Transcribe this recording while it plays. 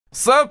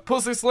Sup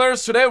pussy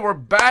slayers, today we're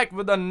back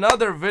with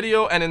another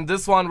video, and in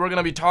this one we're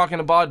gonna be talking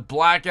about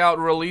Blackout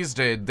release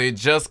date. They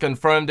just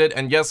confirmed it,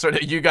 and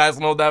yesterday you guys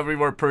know that we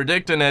were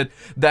predicting it,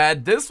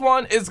 that this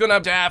one is gonna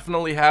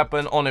definitely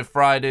happen on a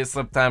Friday,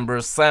 September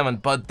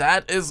 7th, but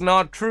that is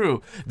not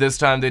true. This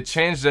time they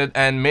changed it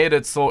and made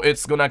it so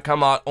it's gonna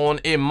come out on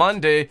a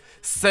Monday,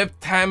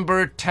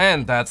 September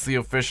 10th. That's the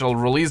official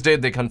release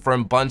date. They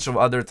confirmed a bunch of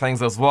other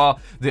things as well.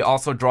 They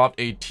also dropped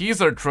a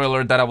teaser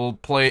trailer that I will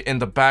play in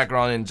the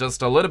background in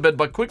just a little bit,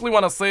 but quickly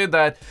want to say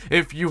that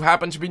if you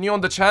happen to be new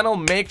on the channel,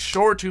 make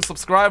sure to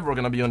subscribe. We're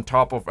gonna be on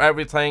top of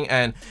everything,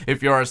 and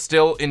if you are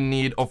still in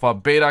need of a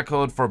beta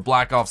code for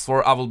Black Ops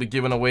 4, I will be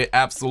giving away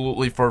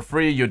absolutely for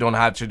free. You don't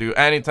have to do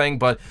anything,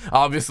 but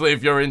obviously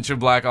if you're into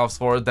Black Ops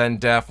 4, then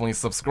definitely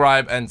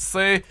subscribe and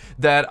say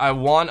that I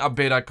want a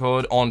beta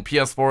code on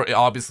PS4.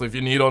 Obviously if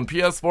you need on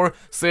PS4,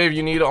 say if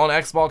you need on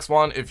Xbox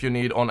One, if you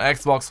need on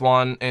Xbox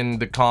One, in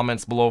the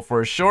comments below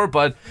for sure.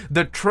 But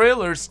the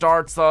trailer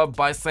starts up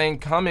by saying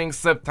coming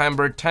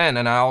September 10,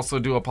 and I also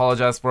do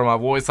apologize for my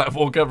voice. I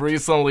woke up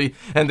recently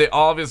and they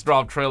always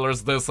drop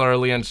trailers this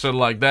early and shit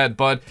like that.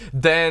 But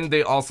then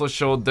they also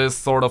showed this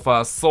sort of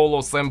a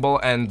solo symbol,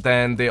 and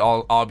then they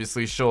all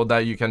obviously showed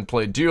that you can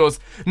play duos.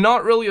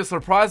 Not really a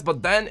surprise,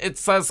 but then it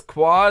says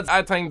quads.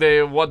 I think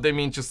what they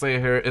mean to say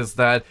here is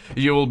that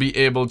you will be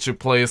able to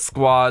play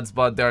squads,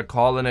 but they're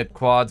calling it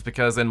quads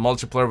because in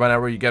multiplayer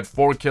whenever you get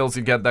 4 kills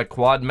you get that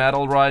quad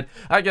medal, right?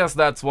 I guess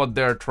that's what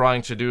they're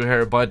trying to do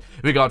here, but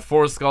we got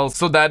 4 skulls,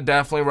 so that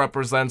definitely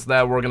represents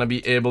that we're gonna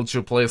be able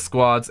to play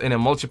squads in a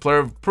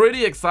multiplayer.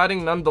 Pretty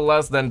exciting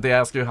nonetheless. Then they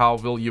ask you how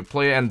will you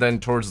play, and then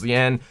towards the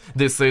end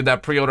they say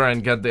that pre-order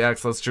and get the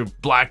access to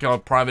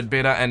Blackout private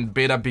beta, and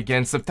beta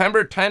begins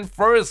September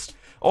 10th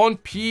on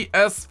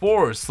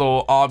PS4.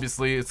 So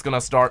obviously it's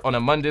gonna start on a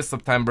Monday,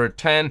 September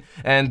 10,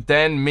 and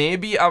then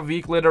maybe a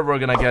week later we're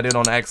gonna get it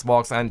on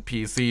Xbox and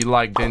PC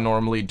like they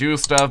normally do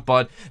stuff.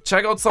 But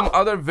check out some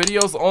other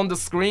videos on the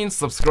screen.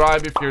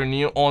 Subscribe if you're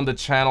new on the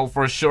channel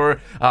for sure.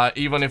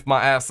 Even if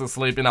my ass is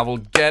sleeping, I will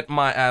get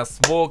my ass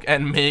woke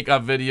and make a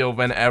video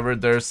whenever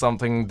there's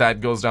something that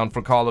goes down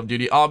for Call of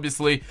Duty.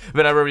 Obviously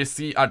whenever we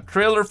see a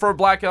trailer for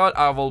Blackout,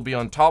 I will be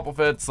on top of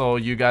it, so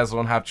you guys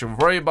don't have to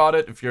worry about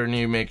it. If you're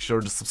new, make sure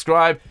to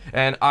subscribe,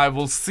 and I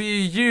will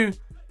see you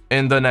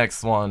in the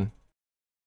next one.